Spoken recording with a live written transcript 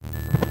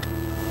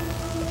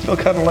feel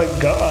kind of like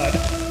God.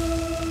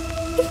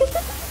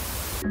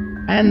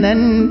 And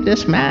then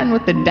this man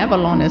with the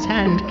devil on his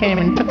hand came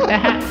and took the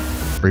hat.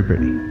 Free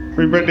Britney.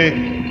 Free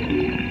Britney.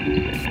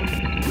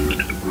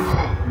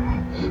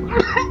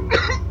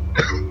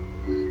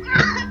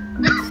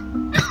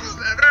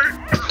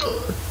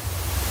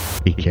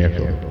 Be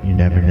careful. You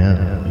never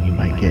know. You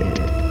might get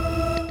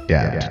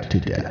dabbed to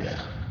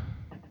death.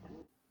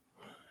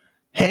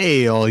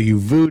 Hey, all you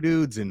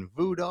voodoods and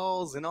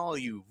voodolls and all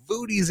you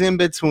voodies in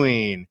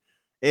between.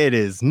 It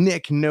is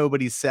Nick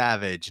Nobody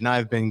Savage, and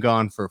I've been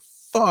gone for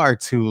far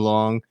too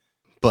long,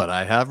 but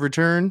I have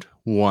returned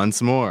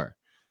once more.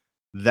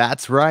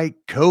 That's right,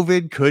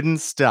 COVID couldn't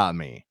stop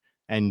me.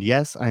 And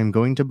yes, I am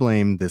going to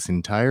blame this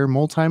entire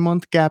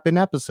multi-month gap in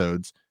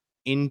episodes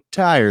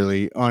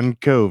entirely on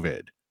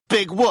COVID.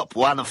 Big whoop,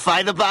 wanna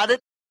fight about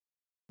it?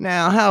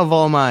 Now, how have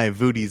all my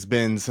voodies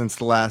been since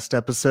the last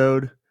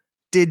episode?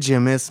 Did you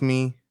miss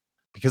me?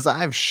 Because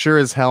I've sure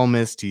as hell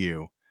missed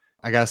you.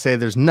 I gotta say,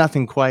 there's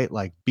nothing quite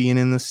like being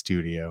in the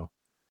studio.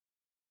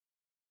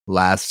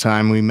 Last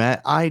time we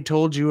met, I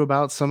told you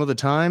about some of the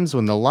times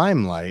when the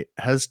limelight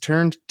has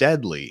turned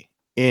deadly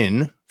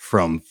in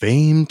From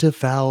Fame to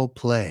Foul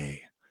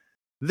Play.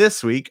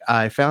 This week,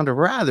 I found a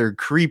rather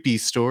creepy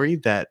story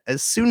that,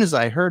 as soon as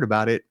I heard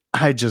about it,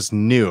 I just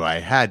knew I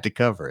had to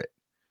cover it.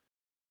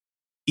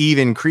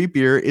 Even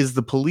creepier is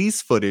the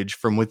police footage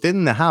from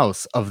within the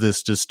house of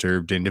this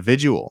disturbed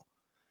individual.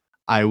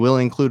 I will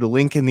include a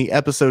link in the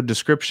episode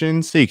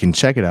description so you can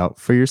check it out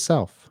for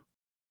yourself.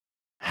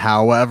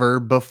 However,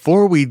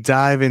 before we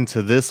dive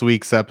into this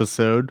week's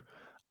episode,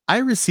 I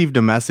received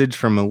a message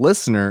from a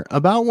listener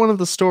about one of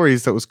the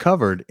stories that was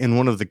covered in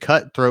one of the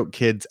Cutthroat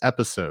Kids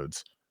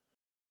episodes.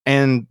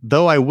 And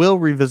though I will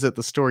revisit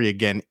the story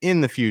again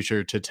in the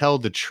future to tell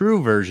the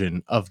true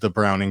version of the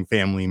Browning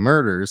family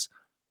murders,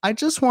 I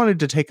just wanted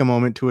to take a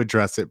moment to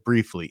address it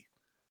briefly.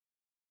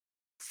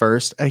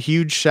 First, a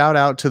huge shout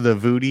out to the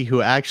Voodie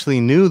who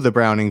actually knew the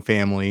Browning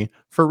family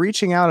for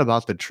reaching out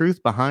about the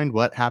truth behind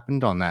what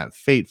happened on that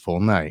fateful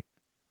night.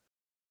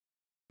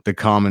 The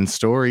common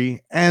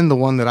story, and the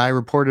one that I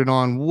reported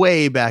on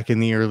way back in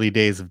the early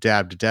days of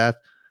Dab to Death,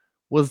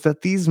 was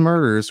that these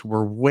murders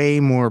were way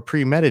more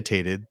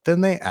premeditated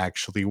than they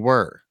actually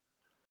were.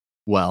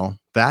 Well,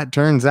 that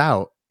turns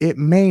out it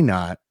may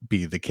not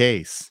be the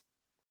case.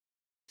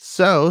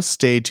 So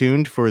stay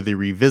tuned for the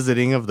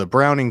revisiting of the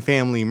Browning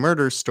family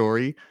murder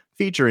story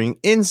featuring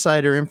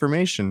insider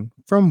information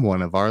from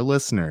one of our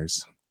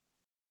listeners.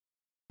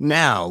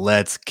 Now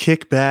let's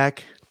kick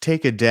back,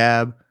 take a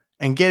dab,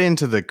 and get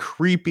into the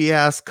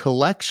creepy-ass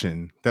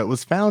collection that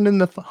was found in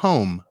the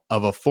home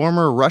of a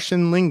former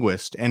Russian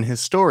linguist and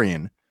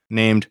historian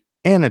named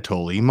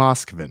Anatoly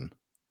Moskvin.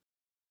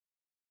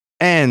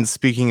 And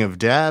speaking of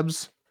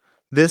dabs,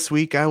 this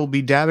week I will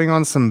be dabbing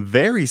on some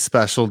very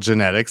special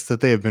genetics that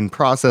they have been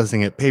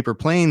processing at Paper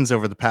Plains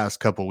over the past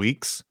couple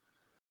weeks.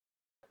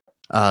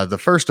 The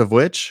first of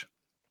which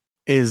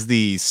is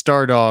the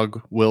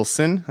Stardog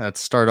Wilson.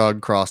 That's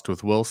Stardog crossed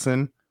with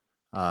Wilson.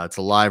 It's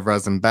a live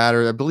resin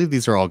batter. I believe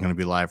these are all going to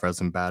be live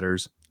resin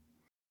batters.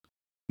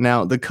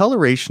 Now, the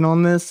coloration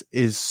on this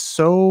is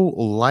so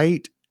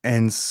light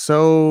and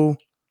so,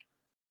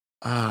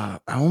 I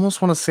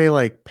almost want to say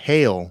like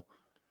pale,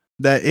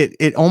 that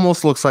it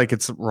almost looks like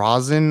it's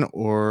rosin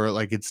or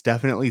like it's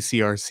definitely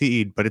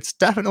CRC'd, but it's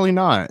definitely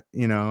not.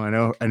 You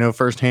know, I know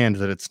firsthand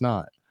that it's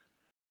not.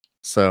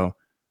 So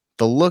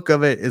the look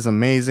of it is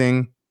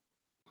amazing.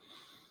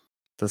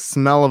 The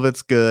smell of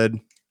it's good.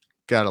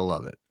 Gotta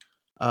love it.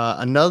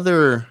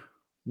 Another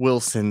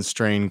Wilson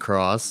strain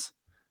cross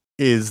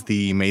is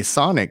the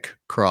Masonic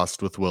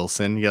crossed with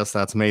Wilson. Yes,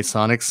 that's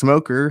Masonic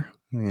Smoker.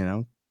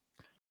 You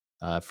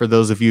know, for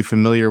those of you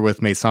familiar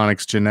with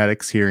Masonic's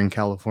genetics here in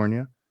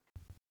California.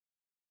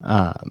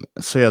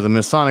 So yeah, the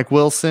Masonic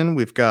Wilson,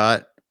 we've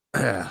got,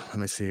 let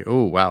me see.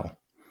 Oh, wow.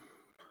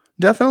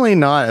 Definitely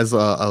not as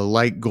a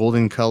light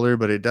golden color,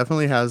 but it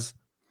definitely has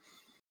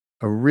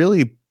a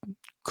really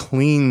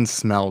clean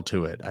smell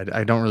to it.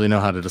 I don't really know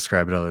how to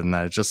describe it other than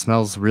that. It just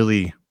smells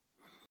really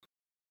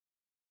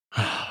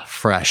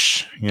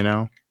fresh, you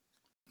know?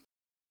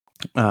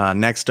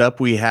 Next up,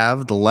 we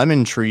have the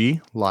Lemon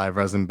Tree live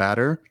resin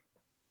batter.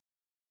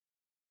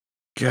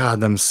 God,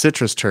 them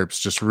citrus terps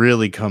just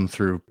really come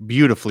through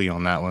beautifully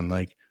on that one.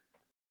 Like,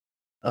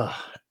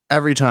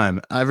 every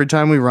time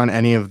we run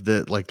any of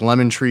the like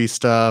Lemon Tree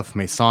stuff,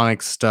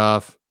 Masonic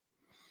stuff,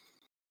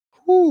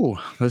 whoo,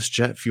 this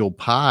jet fuel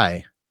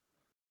pie.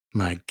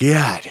 My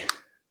God.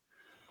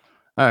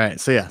 All right,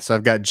 so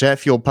I've got Jet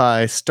Fuel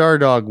Pie,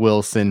 Stardog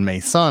Wilson,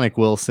 Masonic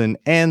Wilson,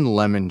 and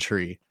Lemon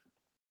Tree.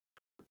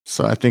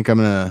 So I think I'm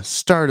going to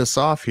start us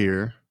off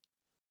here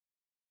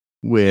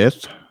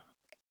with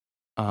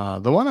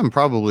the one I'm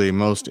probably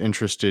most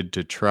interested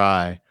to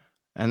try,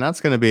 and that's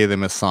going to be the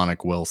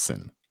Masonic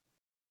Wilson.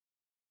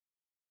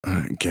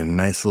 Get a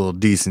nice little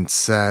decent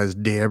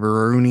sized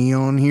dabberoni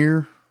on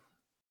here.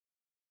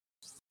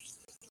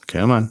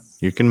 Come on,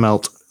 you can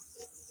melt.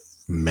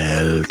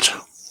 Melt.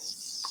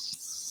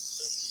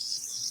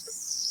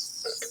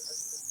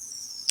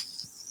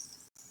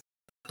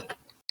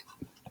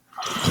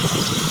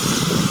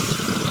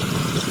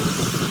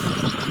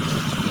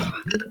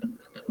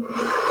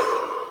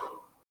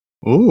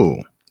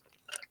 Ooh.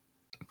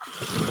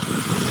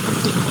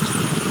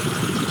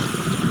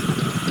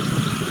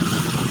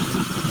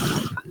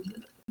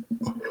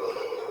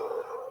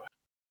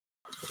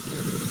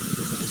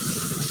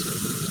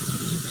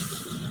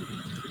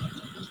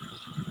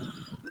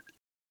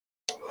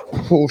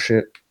 Oh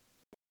shit.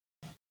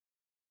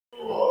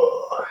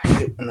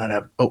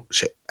 Oh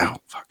shit. Ow,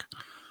 fuck.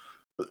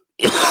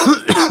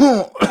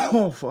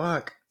 Oh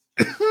fuck.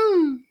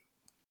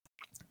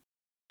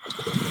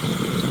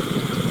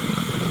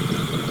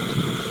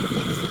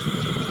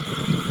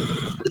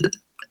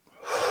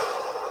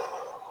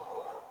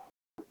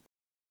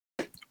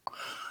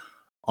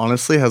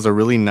 Honestly, has a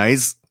really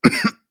nice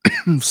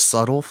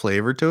subtle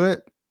flavor to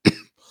it.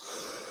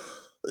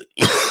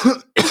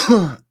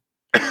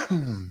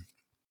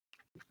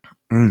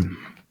 Mm.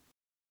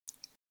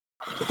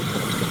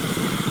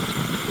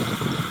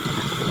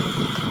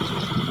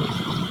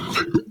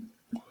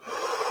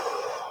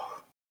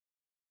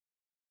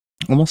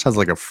 Almost has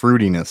like a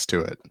fruitiness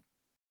to it.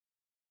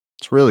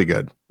 It's really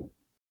good.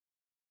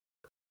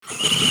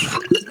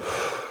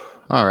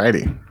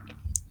 Alrighty.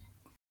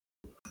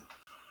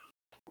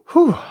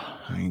 Whew.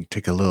 I can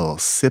take a little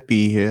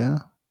sippy here.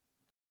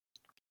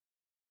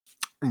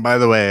 By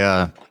the way,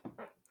 I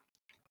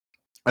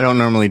don't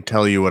normally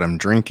tell you what I'm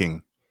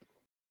drinking,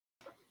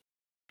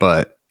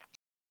 but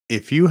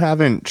if you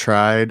haven't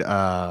tried,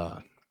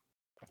 God,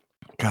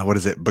 what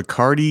is it?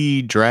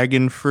 Bacardi's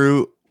dragon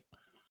fruit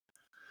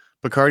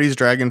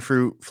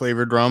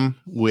flavored rum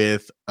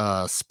with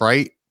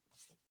Sprite.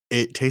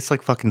 It tastes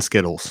like fucking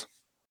Skittles.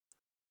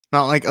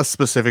 Not like a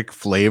specific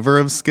flavor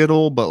of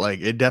Skittle, but like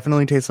it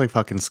definitely tastes like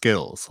fucking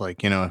Skittles.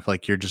 Like, you know, if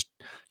like you're just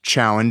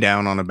chowing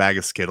down on a bag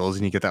of Skittles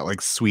and you get that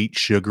like sweet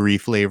sugary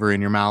flavor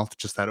in your mouth,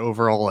 just that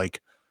overall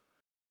like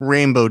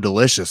rainbow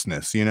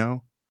deliciousness, you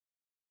know?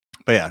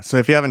 But yeah, so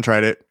if you haven't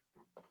tried it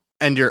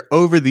and you're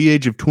over the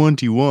age of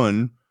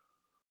 21,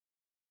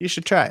 you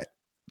should try it.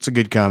 It's a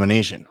good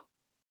combination.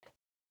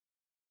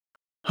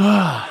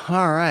 All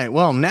right.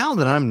 Well, now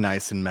that I'm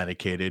nice and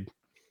medicated,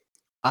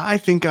 I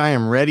think I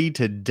am ready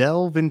to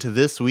delve into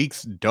this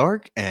week's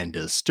dark and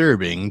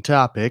disturbing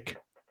topic,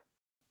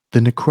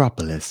 the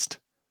Necropolist,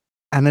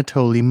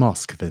 Anatoly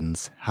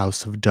Moskvin's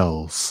House of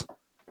Dolls.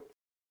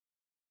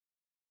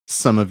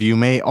 Some of you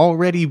may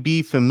already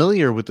be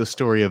familiar with the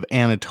story of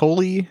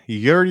Anatoly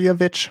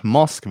Yuryevich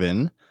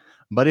Moskvin,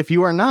 but if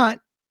you are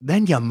not,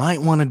 then you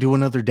might want to do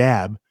another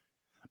dab,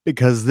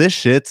 because this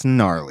shit's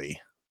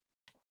gnarly.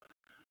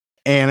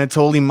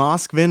 Anatoly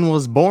Moskvin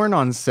was born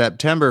on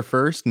September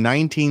 1st,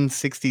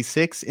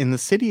 1966 in the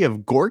city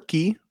of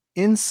Gorky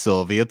in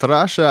Soviet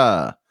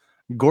Russia.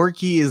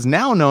 Gorky is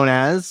now known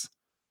as,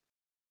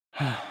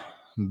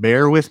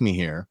 bear with me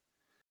here,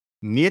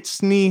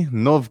 Nizhny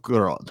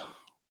Novgorod.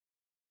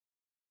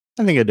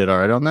 I think I did all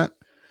right on that.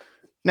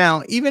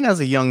 Now, even as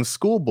a young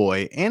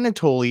schoolboy,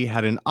 Anatoly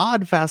had an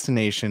odd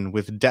fascination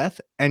with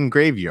death and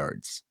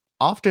graveyards,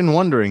 often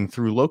wandering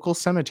through local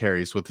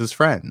cemeteries with his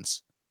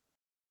friends.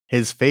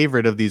 His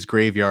favorite of these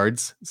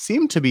graveyards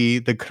seemed to be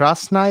the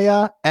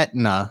Krasnaya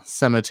Etna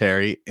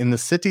Cemetery in the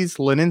city's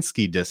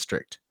Leninsky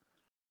district.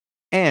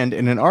 And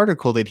in an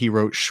article that he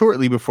wrote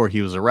shortly before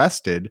he was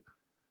arrested,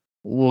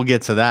 we'll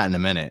get to that in a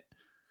minute,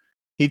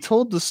 he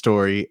told the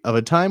story of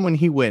a time when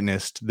he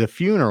witnessed the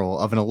funeral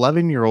of an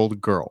 11-year-old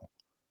girl.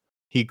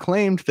 He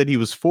claimed that he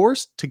was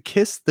forced to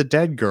kiss the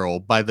dead girl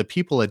by the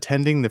people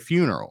attending the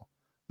funeral,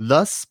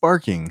 thus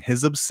sparking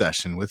his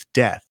obsession with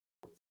death.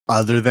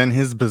 Other than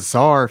his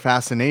bizarre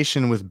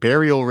fascination with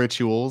burial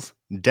rituals,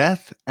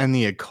 death, and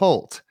the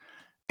occult,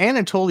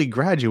 Anatoly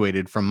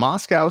graduated from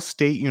Moscow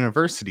State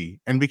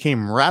University and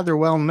became rather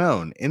well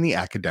known in the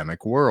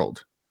academic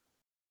world.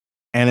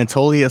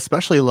 Anatoly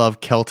especially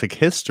loved Celtic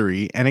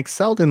history and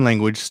excelled in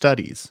language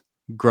studies,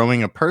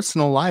 growing a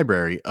personal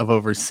library of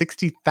over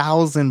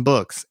 60,000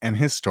 books and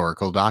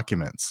historical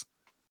documents.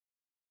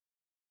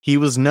 He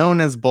was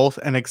known as both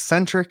an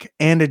eccentric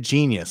and a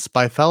genius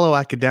by fellow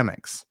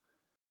academics.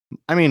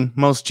 I mean,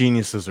 most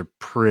geniuses are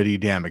pretty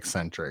damn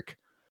eccentric.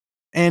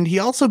 And he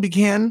also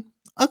began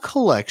a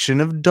collection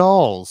of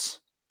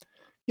dolls.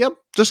 Yep,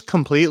 just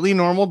completely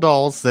normal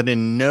dolls that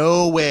in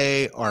no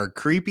way are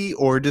creepy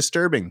or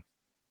disturbing.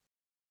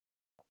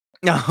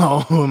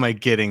 Oh, who am I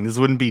kidding? This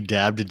wouldn't be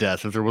dabbed to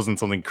death if there wasn't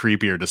something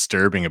creepy or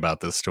disturbing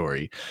about this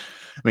story.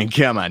 I mean,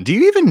 come on, do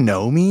you even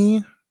know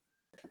me?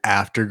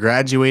 After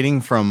graduating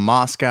from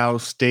Moscow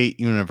State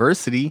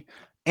University,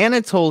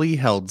 Anatoly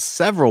held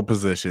several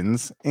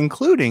positions,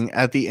 including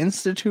at the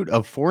Institute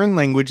of Foreign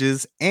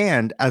Languages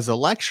and as a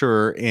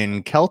lecturer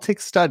in Celtic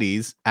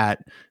Studies at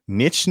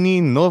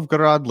Nizhny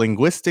Novgorod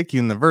Linguistic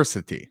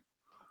University.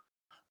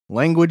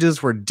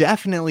 Languages were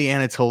definitely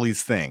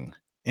Anatoly's thing.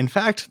 In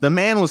fact, the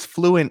man was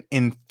fluent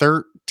in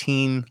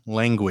 13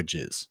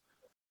 languages.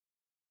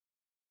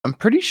 I'm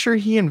pretty sure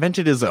he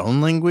invented his own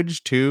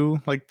language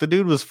too. Like, the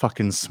dude was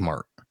fucking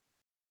smart.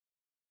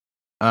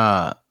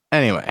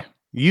 Anyway,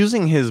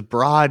 using his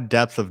broad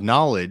depth of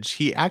knowledge,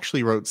 he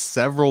actually wrote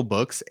several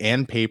books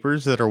and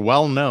papers that are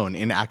well known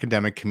in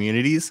academic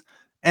communities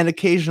and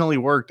occasionally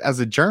worked as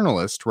a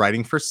journalist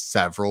writing for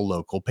several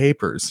local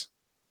papers.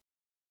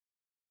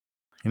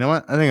 You know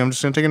what? I think I'm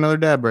just going to take another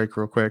dab break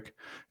real quick.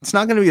 It's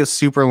not going to be a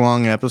super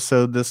long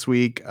episode this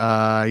week.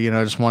 I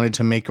just wanted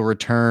to make a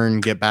return,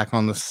 get back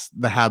on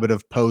the habit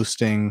of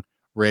posting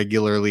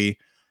regularly,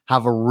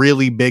 have a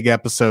really big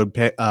episode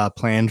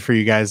planned for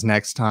you guys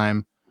next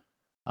time.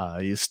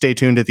 You stay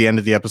tuned at the end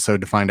of the episode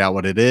to find out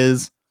what it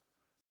is.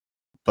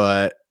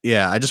 But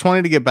yeah, I just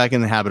wanted to get back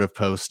in the habit of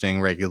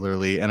posting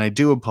regularly. And I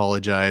do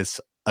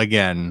apologize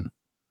again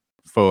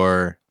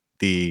for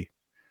the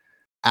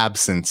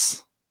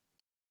absence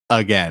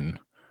again.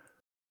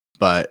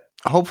 But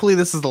hopefully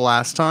this is the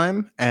last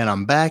time and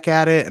I'm back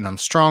at it and I'm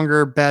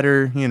stronger,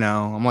 better.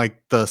 I'm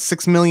like the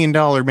 $6 million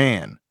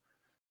man,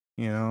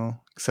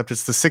 except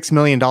it's the $6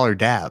 million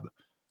dab.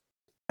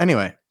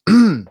 Anyway,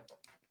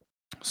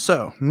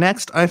 so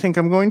next I think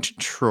I'm going to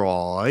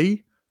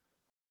try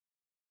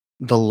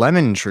the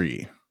lemon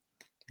tree.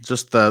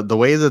 Just the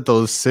way that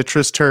those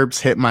citrus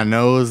terps hit my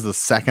nose the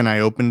second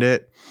I opened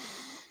it.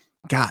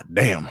 God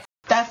damn.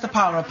 That's the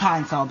power of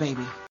pine sol,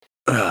 baby.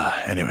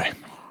 Anyway.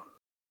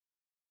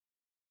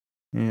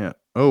 Yeah.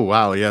 Oh,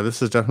 wow. Yeah,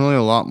 this is definitely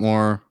a lot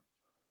more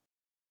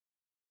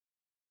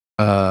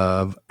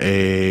of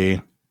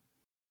a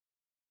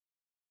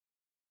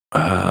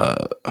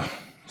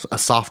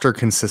softer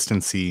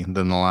consistency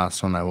than the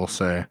last one, I will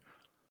say.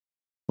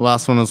 The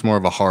last one was more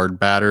of a hard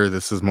batter.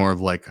 This is more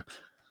of like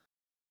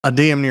a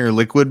damn near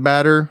liquid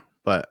batter,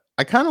 but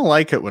I kind of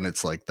like it when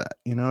it's like that.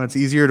 It's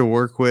easier to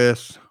work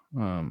with.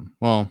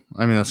 Well,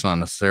 I mean, that's not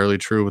necessarily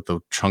true with the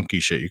chunky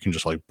shit. You can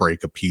just like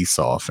break a piece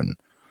off and,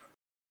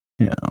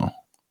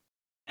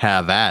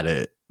 have at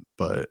it,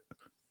 but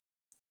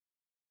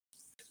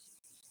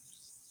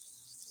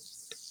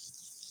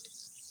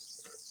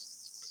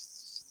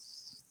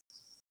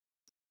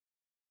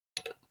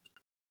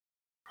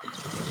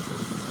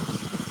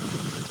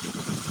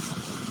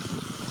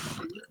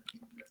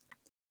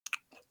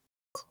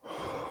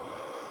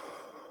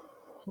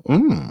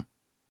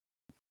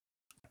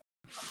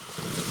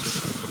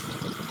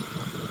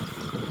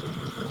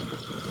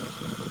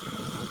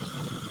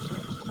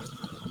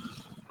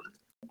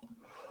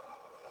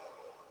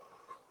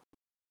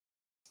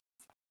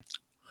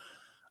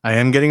I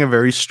am getting a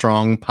very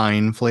strong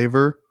pine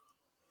flavor.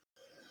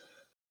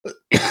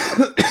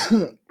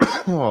 I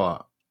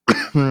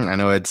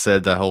know I'd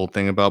said that whole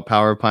thing about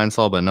power of pine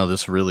sol, but no,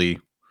 this really,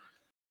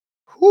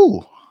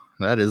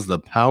 that is the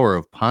power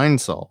of pine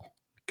sol.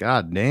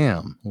 God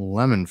damn,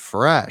 lemon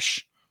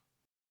fresh.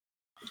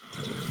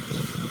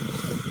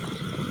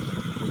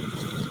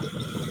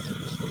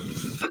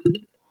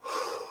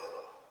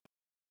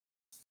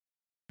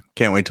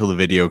 Can't wait till the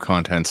video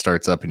content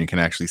starts up and you can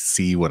actually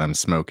see what I'm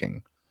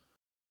smoking.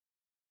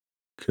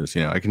 Because,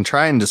 I can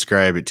try and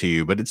describe it to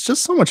you, but it's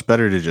just so much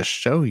better to just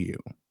show you.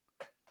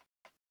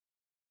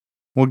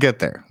 We'll get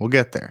there.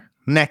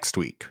 Next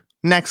week,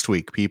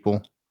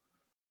 people.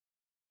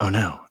 Oh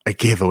no, I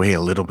gave away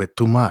a little bit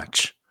too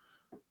much.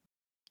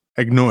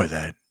 Ignore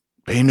that.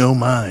 Pay no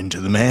mind to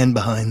the man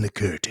behind the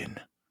curtain.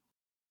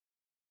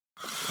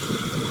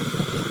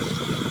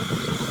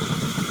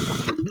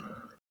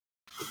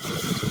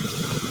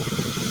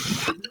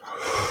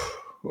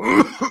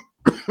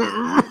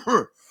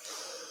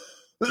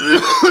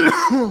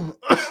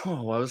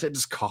 Why was I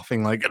just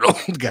coughing like an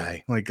old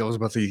guy? Like I was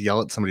about to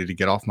yell at somebody to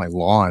get off my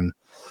lawn.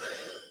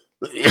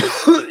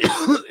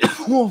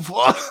 Oh,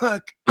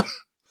 fuck.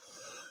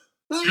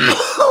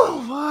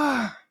 Oh,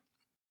 fuck.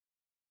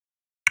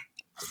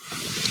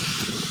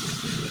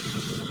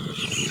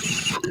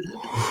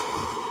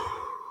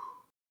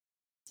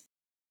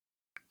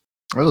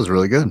 That was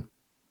really good.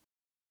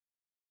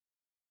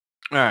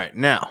 All right,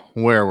 now,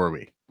 where were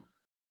we?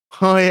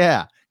 Oh,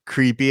 yeah,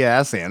 creepy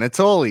ass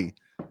Anatoly.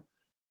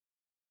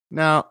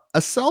 Now,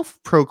 a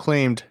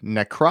self-proclaimed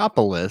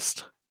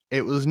necropolist,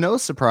 it was no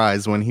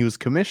surprise when he was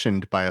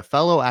commissioned by a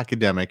fellow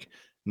academic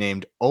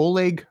named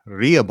Oleg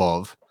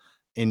Ryabov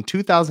in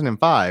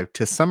 2005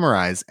 to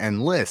summarize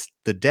and list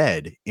the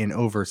dead in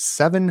over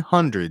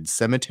 700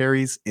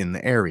 cemeteries in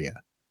the area.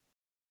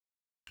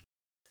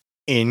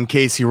 In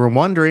case you were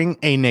wondering,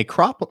 a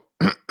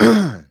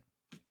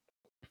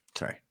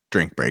Sorry,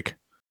 drink break.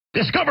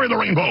 Discover the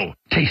rainbow.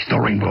 Taste the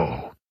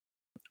rainbow.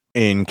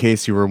 In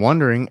case you were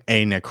wondering,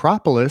 a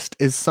necropolist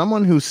is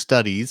someone who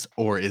studies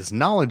or is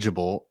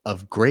knowledgeable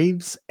of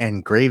graves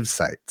and grave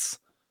sites.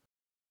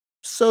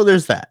 So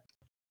there's that.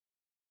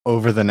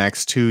 Over the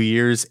next 2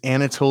 years,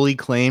 Anatoly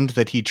claimed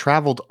that he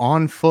traveled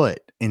on foot,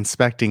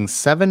 inspecting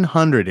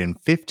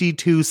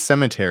 752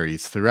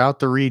 cemeteries throughout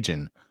the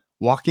region,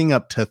 walking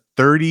up to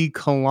 30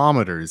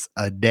 kilometers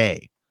a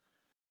day.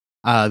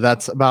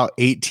 That's about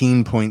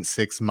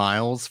 18.6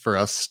 miles for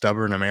us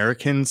stubborn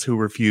Americans who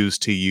refuse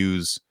to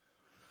use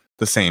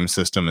the same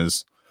system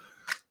as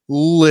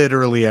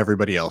literally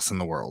everybody else in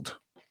the world.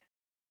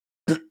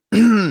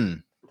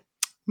 Moving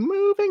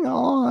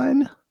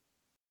on.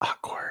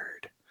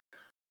 Awkward.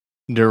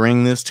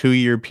 During this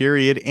 2-year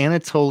period,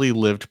 Anatoly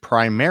lived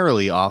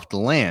primarily off the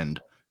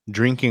land,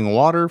 drinking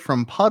water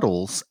from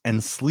puddles,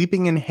 and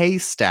sleeping in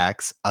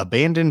haystacks,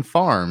 abandoned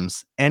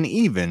farms, and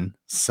even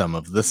some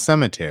of the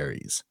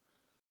cemeteries.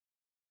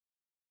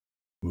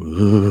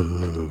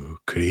 Ooh,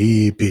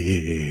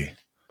 creepy.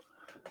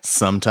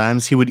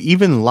 Sometimes he would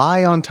even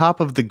lie on top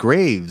of the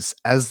graves,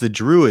 as the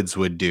druids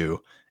would do,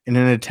 in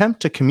an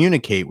attempt to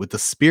communicate with the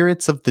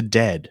spirits of the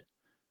dead.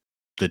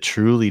 The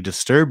truly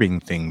disturbing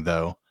thing,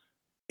 though,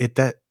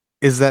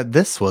 is that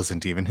this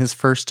wasn't even his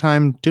first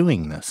time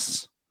doing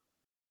this.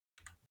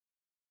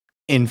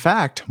 In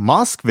fact,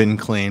 Moskvin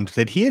claimed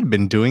that he had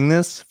been doing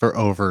this for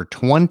over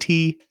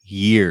 20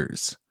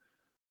 years.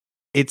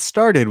 It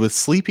started with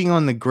sleeping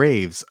on the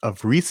graves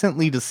of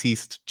recently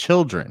deceased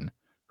children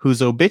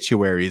whose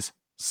obituaries,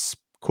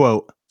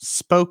 quote,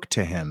 spoke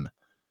to him,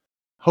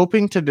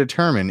 hoping to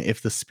determine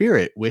if the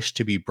spirit wished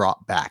to be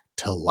brought back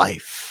to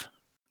life.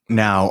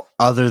 Now,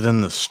 other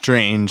than the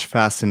strange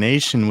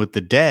fascination with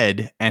the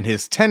dead and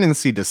his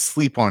tendency to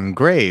sleep on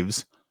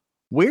graves,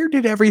 where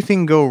did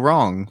everything go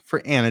wrong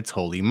for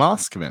Anatoly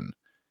Moskvin?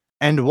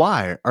 And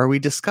why are we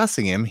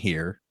discussing him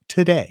here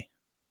today?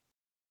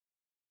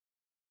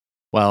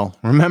 Well,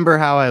 remember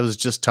how I was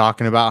just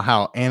talking about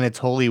how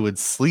Anatoly would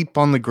sleep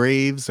on the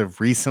graves of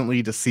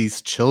recently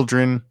deceased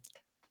children?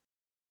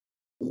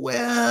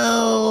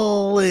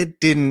 Well, it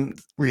didn't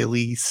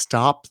really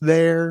stop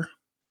there.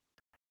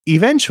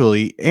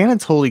 Eventually,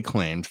 Anatoly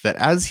claimed that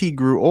as he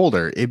grew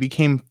older, it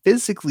became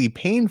physically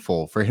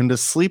painful for him to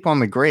sleep on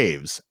the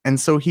graves, and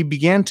so he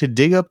began to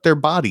dig up their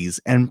bodies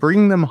and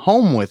bring them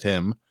home with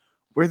him,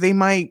 where they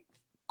might,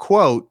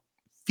 quote,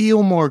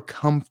 feel more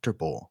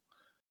comfortable,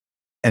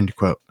 end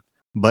quote,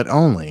 but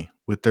only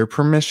with their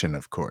permission,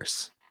 of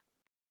course.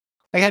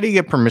 Like, how do you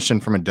get permission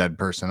from a dead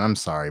person? I'm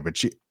sorry,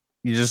 but you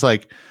just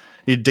like,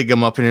 you dig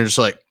them up and you're just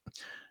like,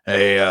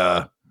 hey,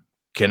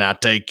 can I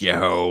take you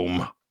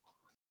home?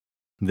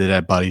 The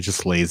dead body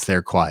just lays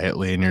there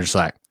quietly, and you're just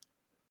like,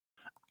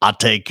 I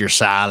take your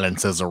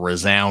silence as a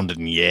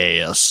resounding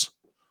yes.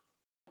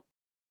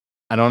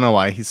 I don't know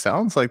why he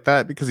sounds like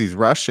that, because he's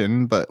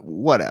Russian, but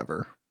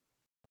whatever.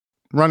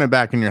 Run it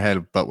back in your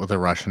head, but with a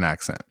Russian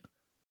accent.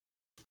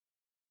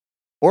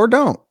 Or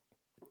don't.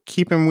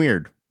 Keep him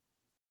weird.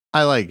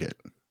 I like it.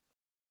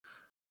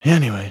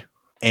 Anyway,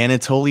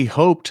 Anatoly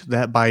hoped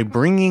that by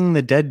bringing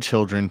the dead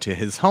children to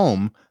his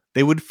home,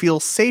 they would feel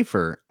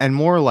safer and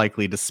more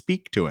likely to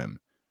speak to him.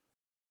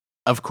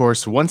 Of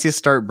course, once you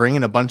start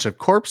bringing a bunch of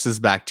corpses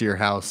back to your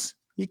house,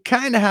 you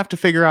kind of have to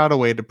figure out a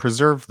way to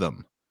preserve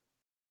them.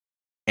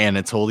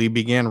 Anatoly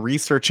began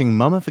researching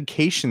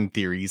mummification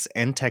theories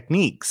and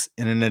techniques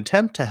in an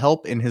attempt to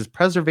help in his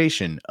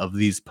preservation of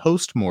these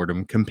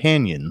post-mortem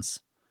companions.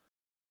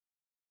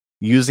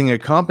 Using a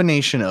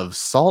combination of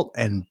salt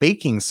and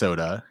baking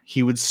soda,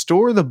 he would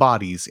store the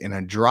bodies in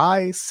a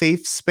dry,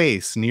 safe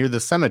space near the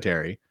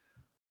cemetery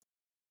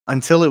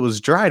until it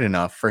was dried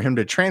enough for him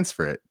to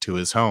transfer it to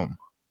his home.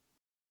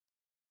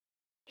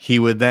 He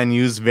would then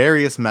use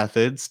various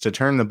methods to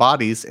turn the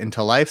bodies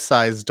into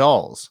life-size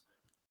dolls,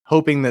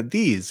 hoping that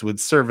these would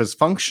serve as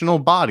functional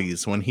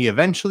bodies when he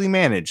eventually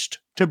managed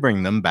to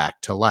bring them back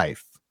to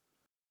life.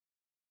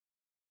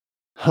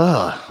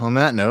 On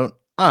that note,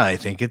 I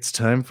think it's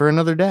time for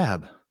another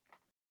dab.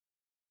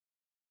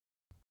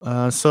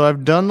 So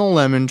I've done the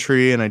lemon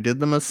tree and I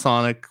did the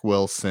Masonic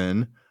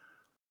Wilson.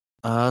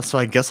 So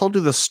I guess I'll do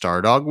the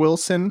Stardog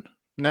Wilson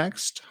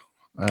next.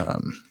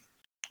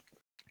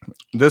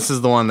 This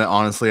is the one that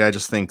honestly I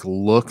just think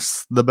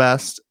looks the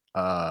best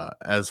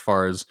as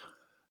far as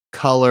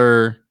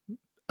color,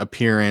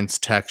 appearance,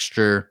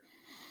 texture.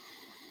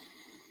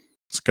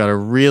 It's got a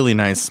really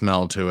nice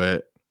smell to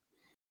it.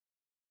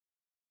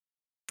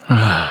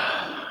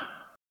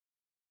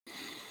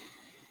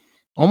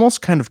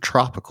 Almost kind of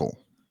tropical.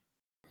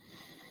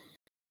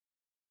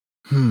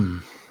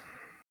 Okay,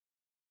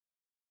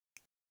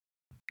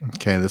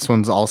 this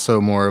one's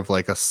also more of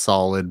like a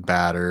solid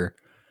batter.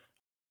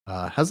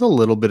 Has a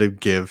little bit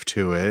of give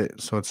to it,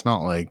 so it's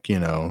not like,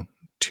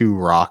 too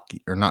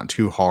rocky or not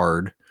too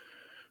hard,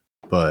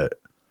 but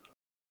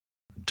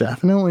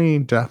definitely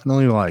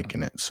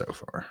liking it so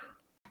far.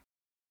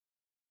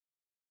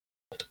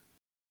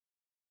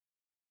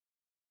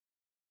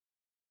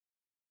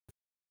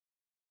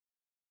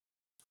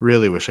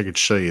 Really wish I could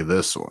show you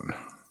this one.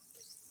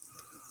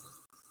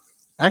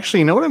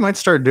 Actually, you know what I might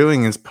start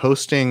doing is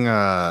posting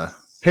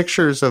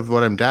pictures of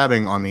what I'm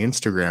dabbing on the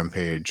Instagram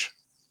page.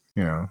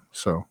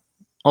 So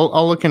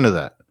I'll look into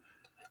that.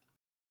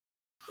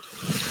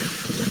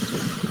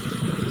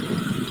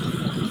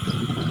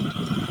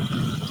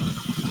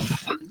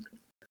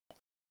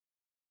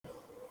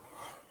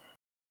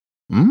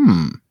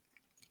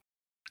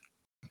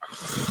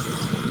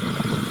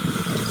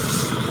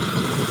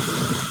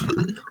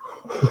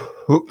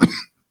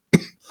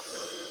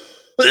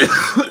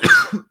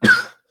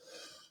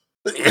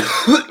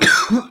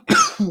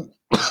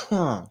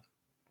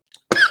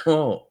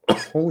 Oh,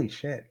 holy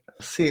shit.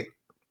 See,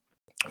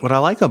 what I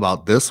like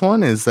about this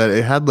one is that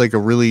it had like a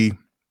really,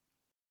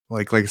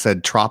 like I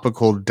said,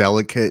 tropical,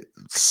 delicate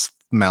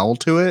smell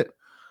to it.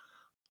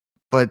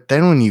 But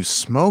then when you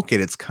smoke it,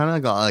 it's kind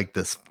of got like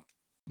this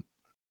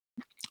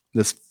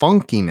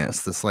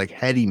funkiness, this like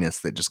headiness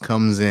that just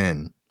comes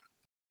in.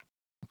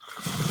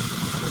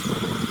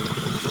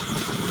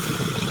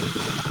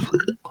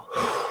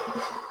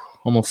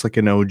 Almost like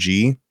an OG,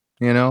 you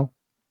know?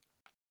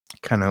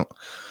 Kind of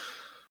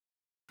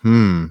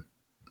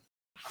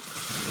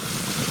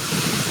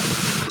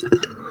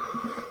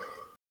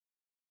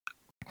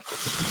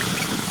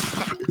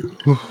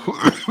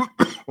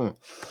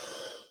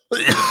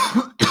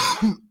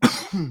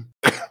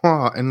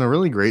And the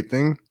really great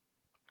thing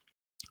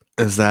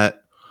is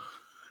that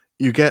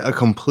you get a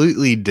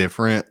completely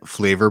different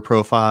flavor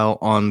profile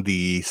on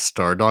the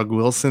Stardog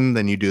Wilson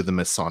than you do the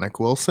Masonic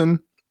Wilson.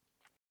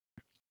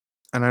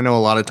 And I know a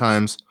lot of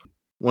times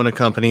when a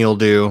company will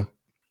do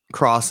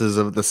crosses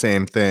of the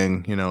same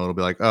thing, you know, it'll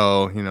be like,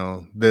 oh, you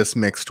know, this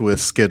mixed with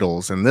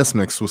Skittles and this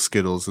mixed with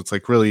Skittles. It's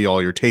like really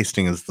all you're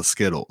tasting is the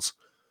Skittles,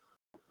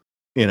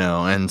 you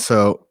know. And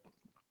so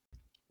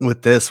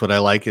with this, what I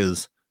like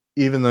is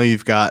even though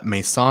you've got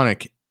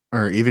Masonic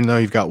or even though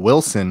you've got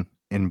Wilson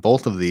in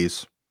both of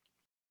these,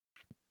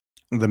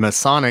 the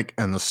Masonic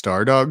and the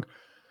Stardog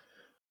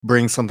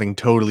bring something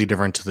totally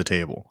different to the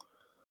table.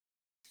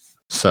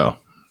 So,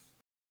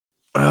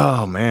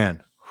 oh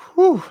man.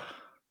 Whew.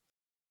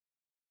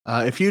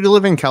 If you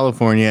live in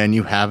California and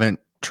you haven't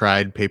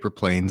tried paper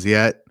planes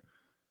yet,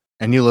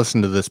 and you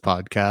listen to this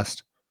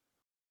podcast,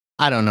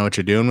 I don't know what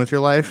you're doing with your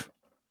life,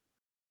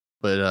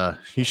 but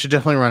you should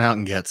definitely run out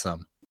and get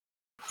some.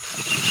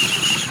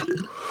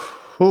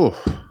 Whew.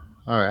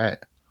 All right.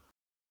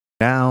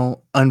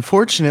 Now,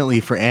 unfortunately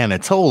for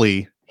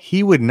Anatoly,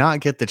 he would not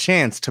get the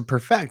chance to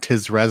perfect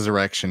his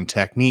resurrection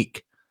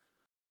technique.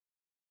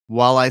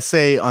 While I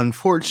say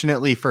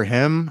unfortunately for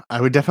him, I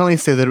would definitely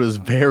say that it was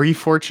very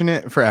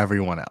fortunate for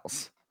everyone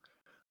else.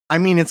 I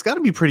mean, it's got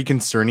to be pretty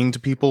concerning to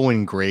people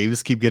when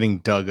graves keep getting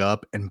dug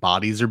up and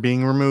bodies are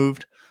being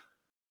removed.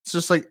 It's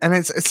just like, and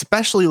it's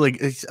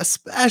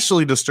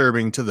especially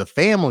disturbing to the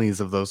families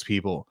of those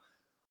people.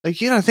 Like,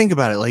 you gotta think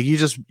about it. Like, you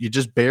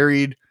just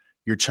buried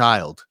your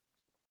child,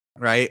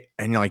 right?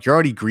 And you're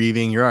already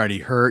grieving, you're already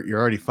hurt, you're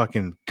already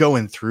fucking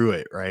going through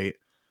it, right?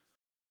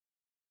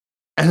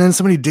 And then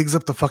somebody digs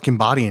up the fucking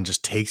body and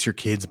just takes your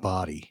kid's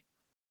body.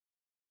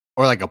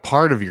 Or like a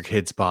part of your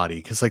kid's body.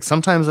 Cause like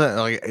sometimes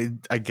I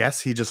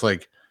guess he just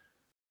like,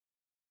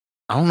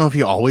 I don't know if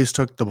he always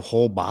took the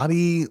whole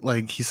body.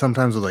 Like he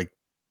sometimes would like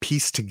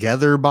piece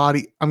together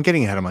body. I'm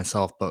getting ahead of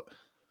myself, but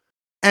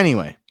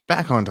anyway,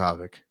 back on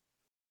topic.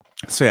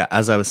 So yeah,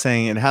 as I was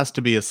saying, it has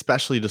to be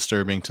especially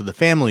disturbing to the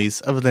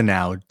families of the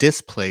now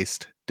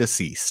displaced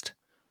deceased.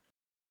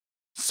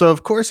 So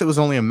of course it was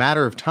only a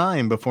matter of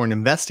time before an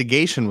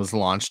investigation was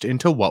launched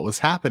into what was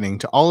happening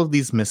to all of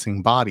these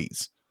missing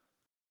bodies.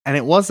 And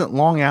it wasn't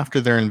long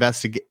after their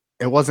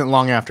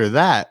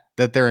that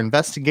their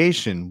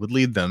investigation would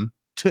lead them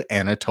to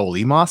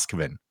Anatoly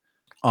Moskvin.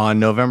 On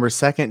November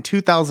 2nd,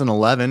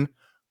 2011,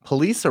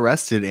 police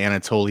arrested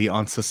Anatoly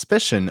on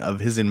suspicion of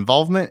his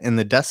involvement in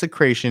the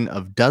desecration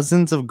of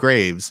dozens of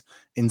graves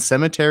in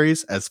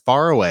cemeteries as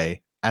far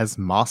away as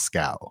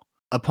Moscow.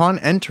 Upon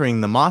entering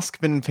the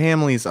Moskvin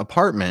family's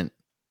apartment,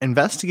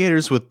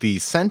 investigators with the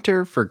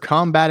Center for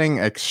Combating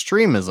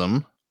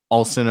Extremism,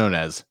 also known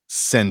as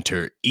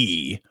Center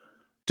E,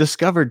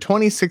 discovered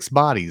 26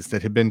 bodies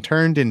that had been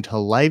turned into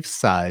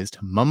life-sized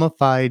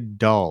mummified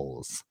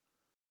dolls.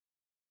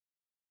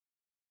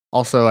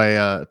 Also,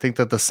 I think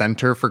that the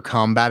Center for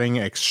Combating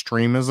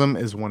Extremism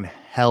is one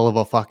hell of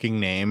a fucking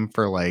name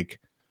for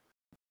like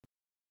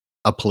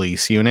a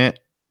police unit.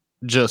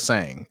 Just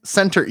saying.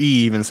 Center E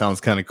even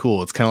sounds kind of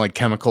cool. It's kind of like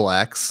Chemical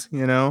X,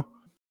 you know?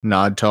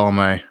 Nod to all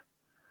my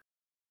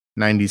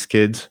 90s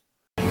kids.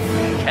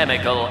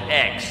 Chemical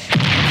X.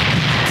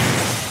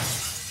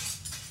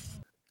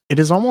 It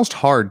is almost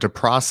hard to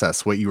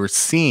process what you were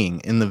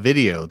seeing in the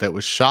video that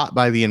was shot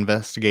by the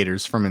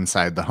investigators from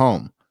inside the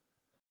home.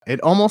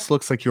 It almost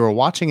looks like you were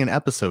watching an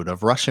episode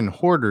of Russian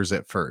Hoarders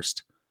at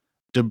first.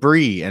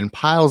 Debris and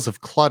piles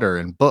of clutter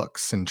and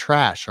books and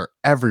trash are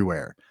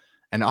everywhere,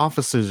 and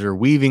officers are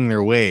weaving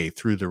their way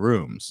through the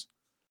rooms.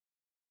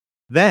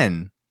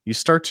 Then you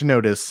start to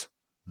notice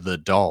the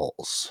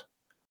dolls.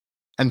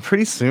 And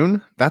pretty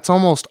soon, that's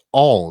almost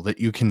all that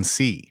you can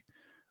see.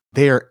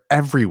 They are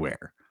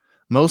everywhere.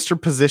 Most are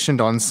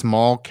positioned on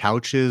small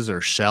couches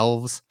or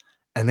shelves,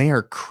 and they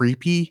are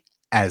creepy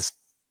as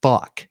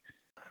fuck.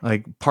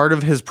 Like part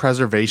of his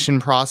preservation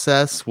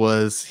process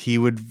was he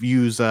would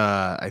use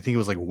I think it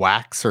was like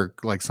wax or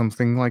like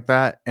something like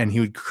that, and he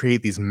would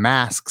create these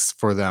masks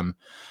for them.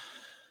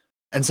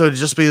 And so it'd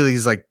just be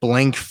these like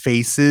blank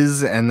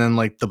faces, and then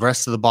like the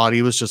rest of the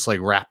body was just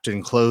like wrapped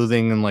in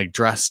clothing and like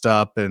dressed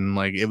up, and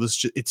like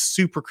it's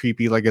super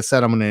creepy. Like I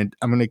said, I'm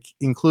gonna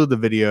include the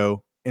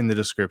video in the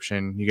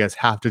description. You guys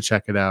have to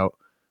check it out.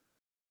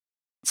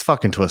 It's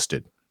fucking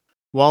twisted.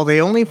 While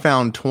they only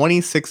found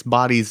 26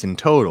 bodies in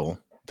total,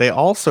 they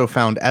also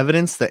found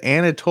evidence that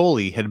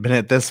Anatoly had been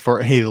at this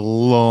for a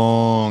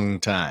long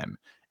time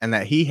and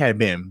that he had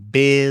been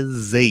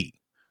busy.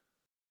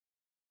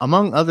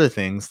 Among other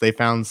things, they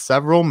found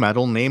several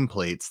metal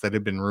nameplates that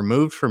had been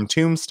removed from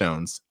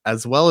tombstones,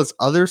 as well as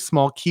other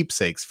small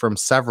keepsakes from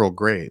several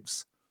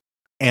graves.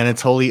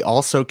 Anatoly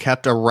also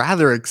kept a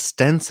rather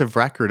extensive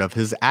record of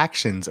his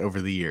actions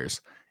over the years,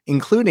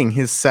 including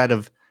his set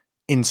of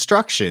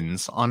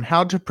instructions on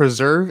how to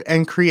preserve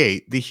and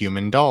create the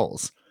human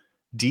dolls,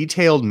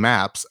 detailed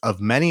maps of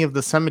many of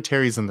the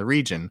cemeteries in the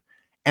region,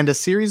 and a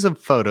series of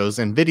photos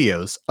and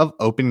videos of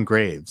open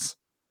graves.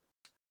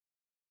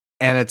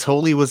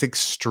 Anatoly was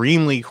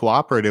extremely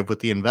cooperative with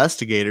the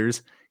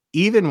investigators,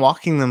 even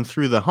walking them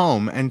through the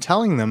home and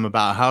telling them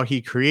about how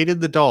he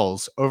created the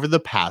dolls over the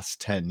past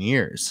 10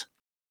 years.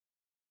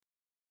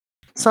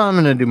 So I'm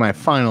going to do my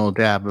final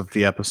dab of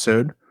the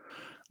episode.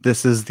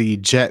 This is the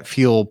Jet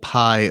Fuel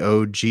Pie.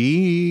 Oh,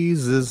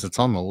 Jesus. It's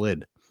on the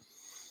lid.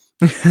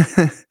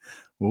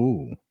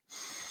 Ooh.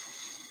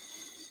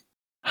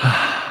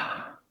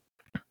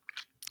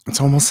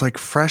 It's almost like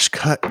fresh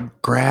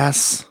cut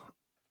grass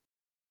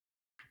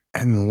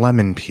and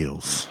lemon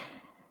peels.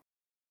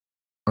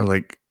 Or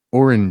like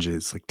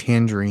oranges, like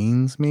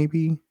tangerines,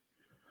 maybe?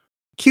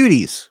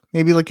 Cuties.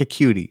 Maybe like a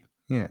cutie.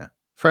 Yeah.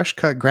 Fresh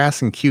cut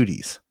grass and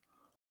cuties.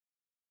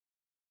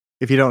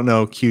 If you don't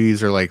know,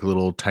 cuties are like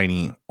little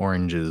tiny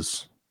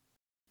oranges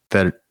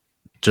that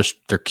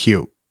they're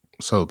cute.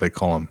 So they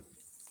call them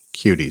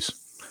cuties.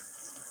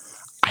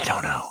 I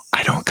don't know.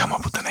 I don't come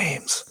up with the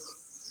names.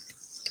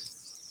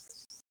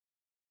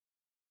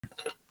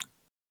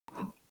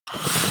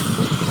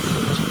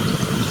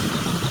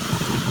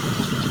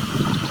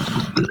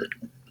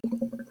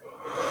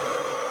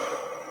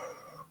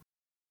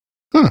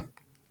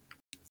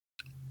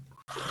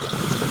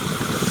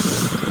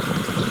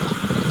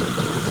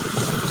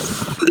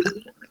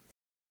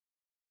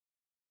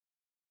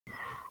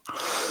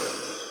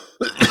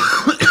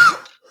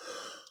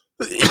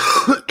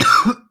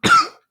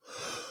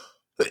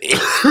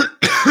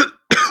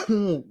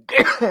 Oh,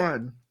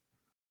 God.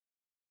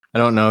 I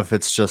don't know if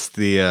it's just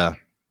the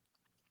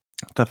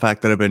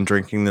fact that I've been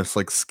drinking this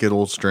like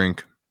Skittles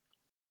drink,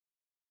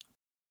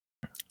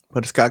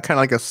 but it's got kind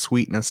of like a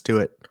sweetness to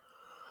it.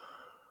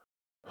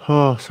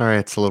 Oh, sorry,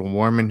 it's a little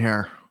warm in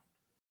here.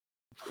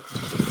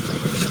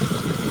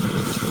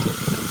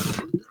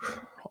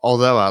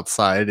 Although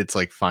outside it's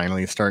like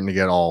finally starting to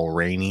get all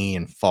rainy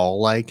and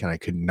fall-like, and I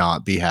could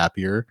not be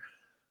happier.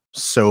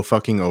 So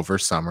fucking over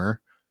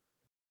summer.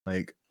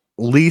 Like,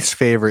 least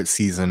favorite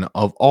season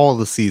of all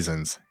the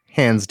seasons,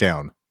 hands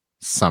down,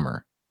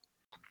 summer.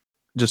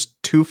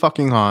 Just too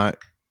fucking hot.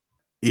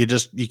 You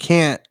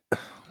can't,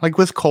 like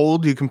with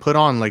cold, you can put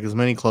on like as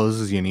many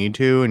clothes as you need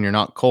to and you're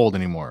not cold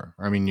anymore.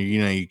 I mean,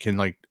 you can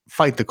like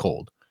fight the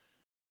cold.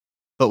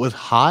 But with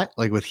hot,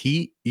 like with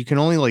heat, you can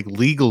only like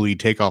legally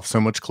take off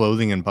so much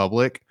clothing in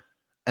public.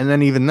 And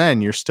then even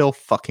then, you're still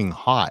fucking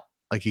hot.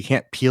 Like you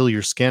can't peel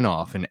your skin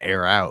off and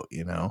air out,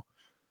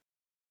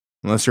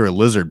 unless you're a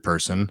lizard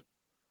person.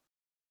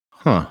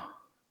 Huh.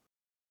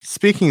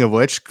 Speaking of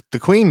which, the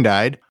queen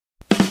died.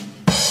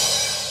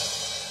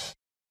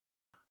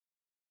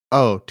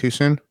 Oh, too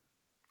soon?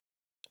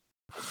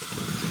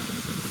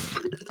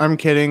 I'm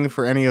kidding.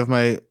 For any of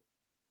my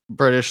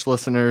British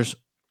listeners,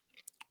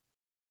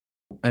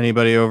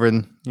 anybody over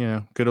in,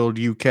 good old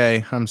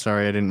UK, I'm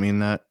sorry, I didn't mean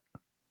that.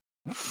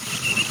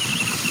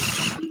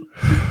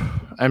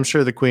 I'm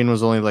sure the queen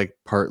was only like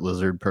part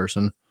lizard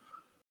person.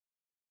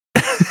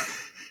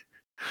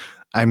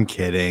 I'm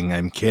kidding.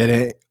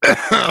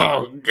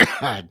 Oh,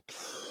 God.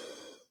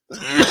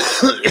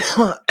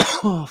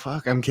 Oh,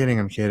 fuck. I'm kidding.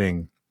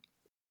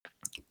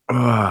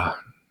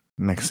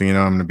 Next thing you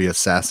know, I'm going to be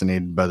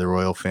assassinated by the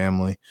royal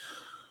family.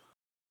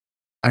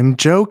 I'm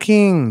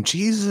joking.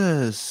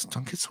 Jesus.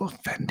 Don't get so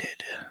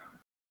offended.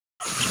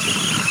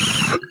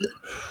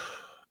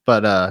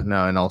 But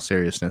no, in all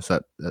seriousness,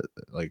 that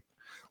like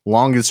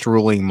longest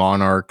ruling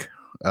monarch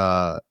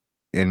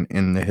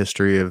in the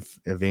history of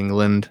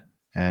England,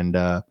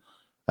 and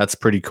that's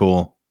pretty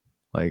cool.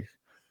 Like,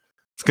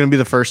 it's gonna be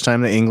the first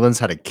time that England's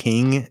had a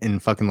king in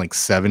fucking like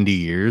 70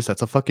 years.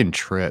 That's a fucking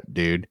trip,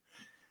 dude.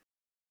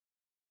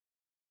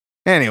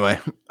 Anyway,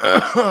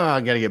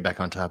 I gotta get back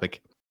on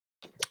topic.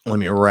 Let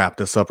me wrap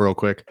this up real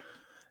quick.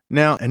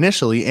 Now,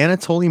 initially,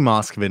 Anatoly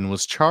Moskvin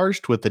was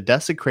charged with the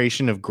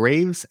desecration of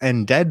graves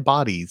and dead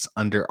bodies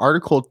under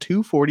Article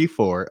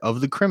 244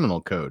 of the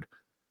Criminal Code,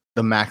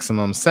 the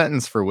maximum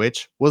sentence for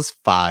which was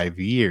 5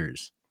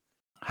 years.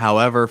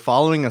 However,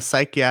 following a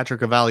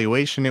psychiatric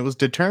evaluation, it was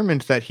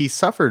determined that he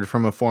suffered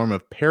from a form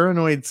of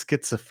paranoid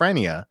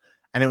schizophrenia,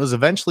 and it was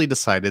eventually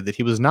decided that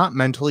he was not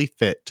mentally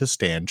fit to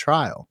stand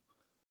trial.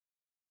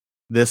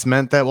 This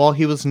meant that while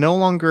he was no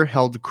longer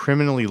held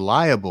criminally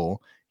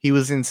liable, he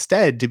was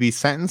instead to be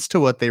sentenced to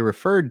what they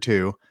referred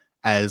to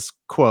as,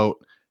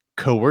 quote,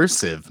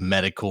 coercive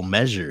medical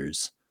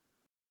measures.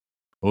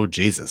 Oh,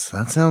 Jesus,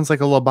 that sounds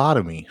like a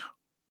lobotomy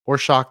or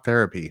shock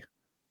therapy.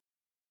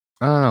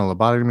 I don't know,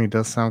 lobotomy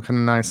does sound kind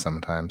of nice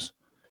sometimes.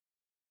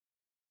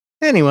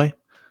 Anyway,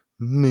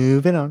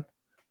 moving on.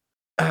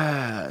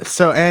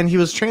 And he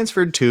was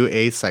transferred to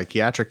a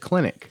psychiatric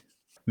clinic.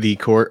 The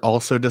court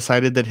also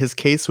decided that his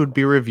case would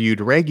be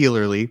reviewed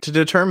regularly to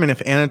determine if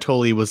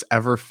Anatoly was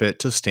ever fit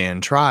to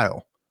stand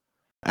trial.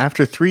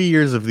 After 3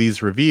 years of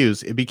these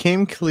reviews, it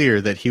became clear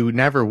that he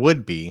never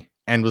would be,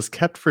 and was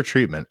kept for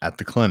treatment at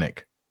the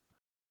clinic.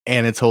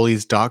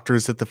 Anatoly's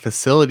doctors at the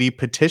facility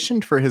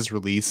petitioned for his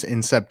release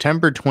in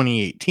September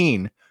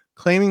 2018,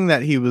 claiming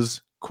that he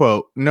was,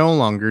 quote, no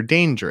longer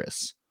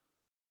dangerous.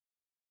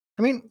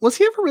 I mean, was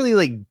he ever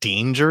really,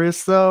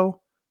 dangerous, though?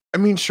 I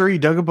mean, sure, he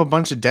dug up a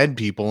bunch of dead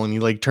people and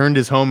he, turned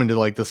his home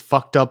into, this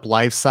fucked up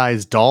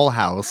life-size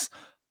dollhouse,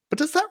 but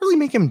does that really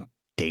make him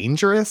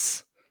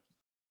dangerous?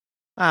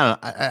 I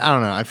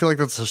don't know. I feel like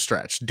that's a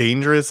stretch.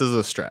 Dangerous is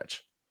a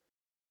stretch.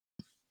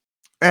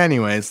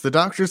 Anyways, the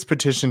doctor's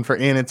petition for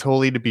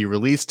Anatoly to be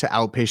released to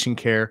outpatient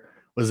care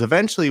was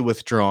eventually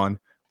withdrawn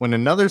when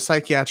another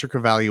psychiatric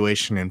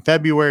evaluation in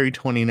February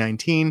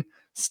 2019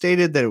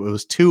 stated that it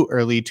was too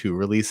early to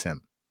release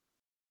him.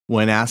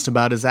 When asked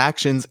about his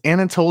actions,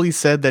 Anatoly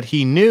said that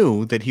he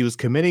knew that he was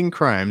committing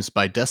crimes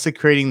by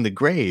desecrating the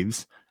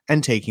graves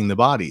and taking the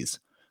bodies,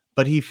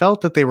 but he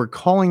felt that they were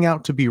calling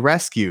out to be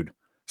rescued.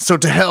 So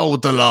to hell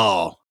with the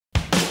law.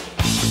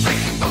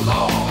 Breaking the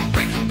law,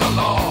 breaking the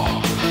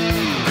law,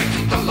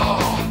 breaking the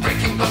law,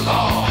 breaking the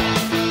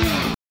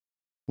law.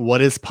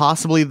 What is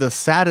possibly the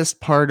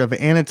saddest part of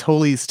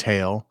Anatoly's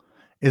tale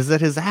is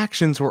that his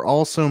actions were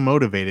also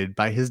motivated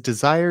by his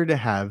desire to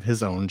have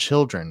his own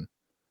children.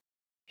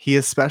 He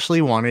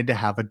especially wanted to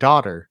have a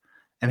daughter,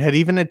 and had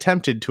even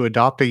attempted to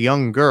adopt a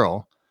young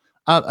girl,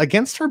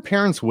 against her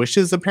parents'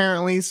 wishes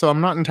apparently, so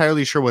I'm not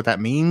entirely sure what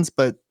that means,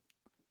 but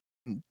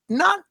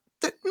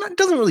that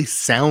doesn't really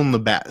sound the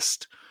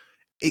best.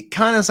 It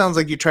kind of sounds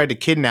like you tried to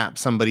kidnap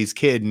somebody's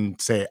kid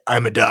and say,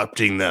 I'm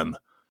adopting them.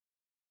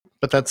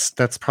 But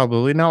that's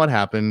probably not what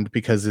happened,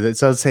 because it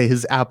does say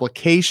his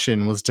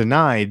application was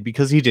denied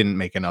because he didn't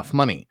make enough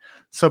money.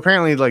 So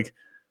apparently,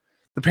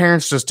 the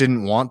parents just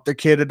didn't want the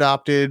kid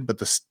adopted,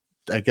 but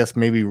I guess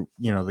maybe,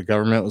 the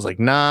government was like,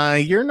 nah,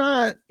 you're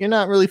not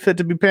really fit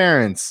to be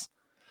parents.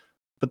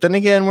 But then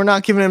again, we're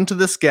not giving him to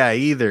this guy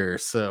either,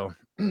 so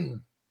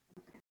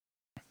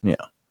yeah.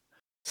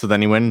 So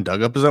then he went and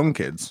dug up his own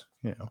kids,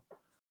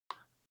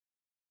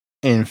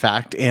 In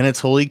fact,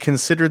 Anatoly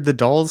considered the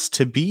dolls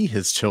to be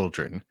his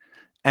children,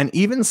 and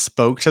even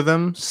spoke to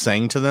them,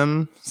 sang to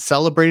them,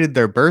 celebrated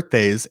their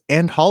birthdays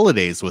and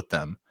holidays with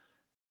them.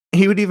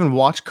 He would even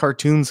watch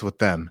cartoons with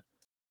them.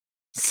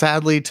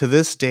 Sadly, to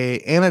this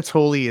day,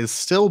 Anatoly is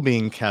still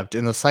being kept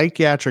in a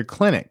psychiatric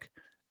clinic,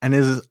 and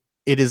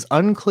it is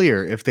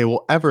unclear if they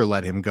will ever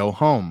let him go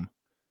home.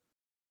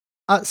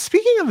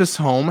 Speaking of his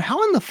home,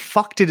 how in the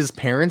fuck did his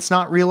parents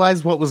not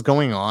realize what was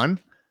going on?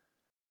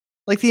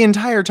 The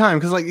entire time,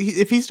 because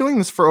if he's doing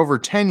this for over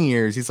 10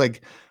 years, he's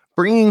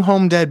bringing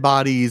home dead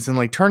bodies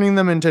and turning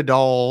them into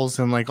dolls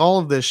and all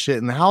of this shit,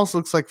 and the house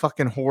looks like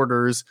fucking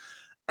hoarders,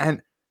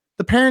 and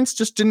the parents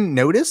just didn't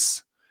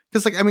notice.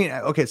 Because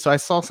okay, so I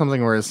saw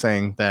something where it's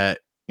saying that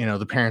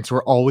the parents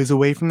were always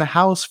away from the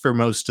house for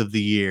most of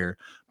the year,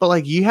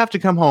 but you have to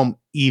come home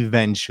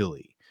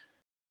eventually.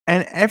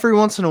 And every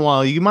once in a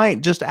while, you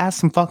might just ask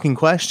some fucking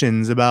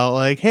questions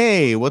about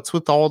hey, what's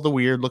with all the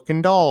weird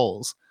looking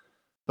dolls?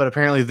 But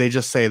apparently they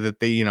just say that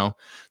they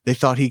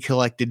thought he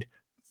collected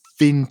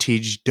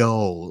vintage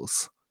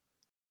dolls.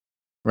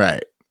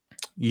 Right.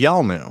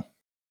 Y'all knew.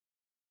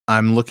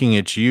 I'm looking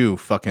at you,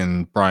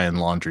 fucking Brian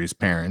Laundrie's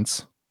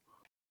parents.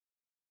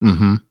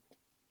 Mm-hmm.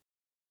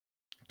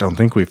 Don't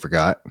think we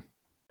forgot.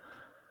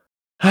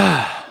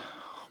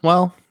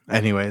 Well,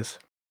 anyways.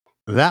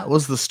 That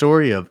was the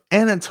story of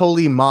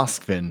Anatoly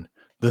Moskvin,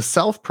 the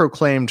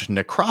self-proclaimed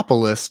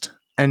Necropolist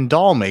and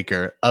doll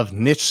maker of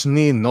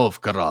Nizhny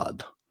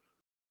Novgorod.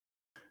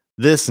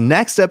 This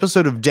next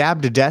episode of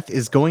Dab to Death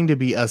is going to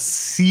be a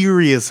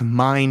serious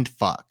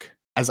mindfuck,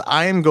 as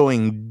I am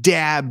going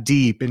dab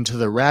deep into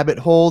the rabbit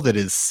hole that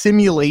is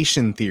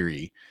simulation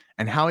theory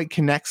and how it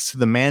connects to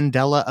the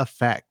Mandela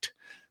effect.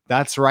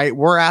 That's right,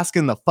 we're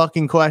asking the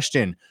fucking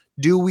question,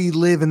 do we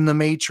live in the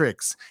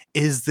Matrix?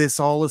 Is this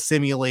all a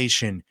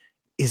simulation?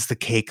 Is the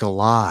cake a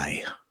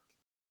lie?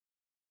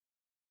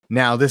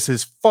 Now, this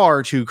is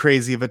far too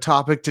crazy of a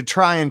topic to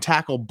try and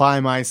tackle by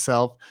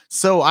myself,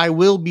 so I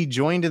will be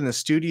joined in the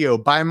studio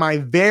by my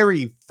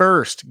very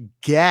first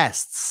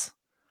guests.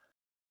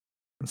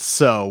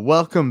 So,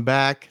 welcome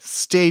back.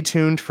 Stay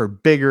tuned for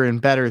bigger and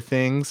better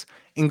things,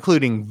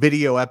 including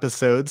video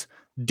episodes,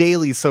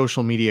 daily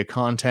social media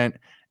content,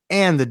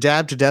 and the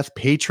Dab to Death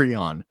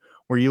Patreon,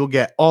 where you'll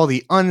get all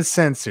the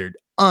uncensored,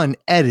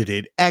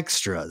 unedited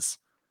extras.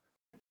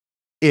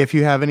 If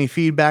you have any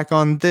feedback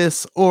on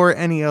this or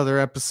any other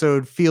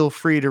episode, feel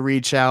free to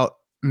reach out,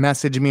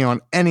 message me on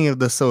any of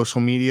the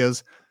social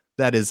medias.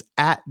 That is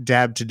at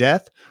Dab to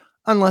Death.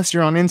 Unless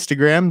you're on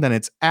Instagram, then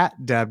it's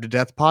at Dab to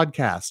Death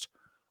Podcast.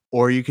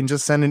 Or you can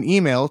just send an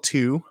email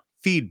to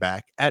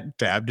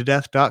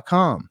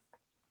feedback@dabtodeath.com.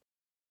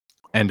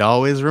 And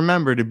always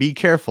remember to be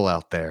careful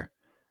out there.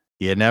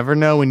 You never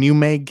know when you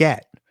may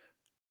get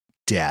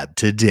dabbed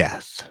to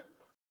death.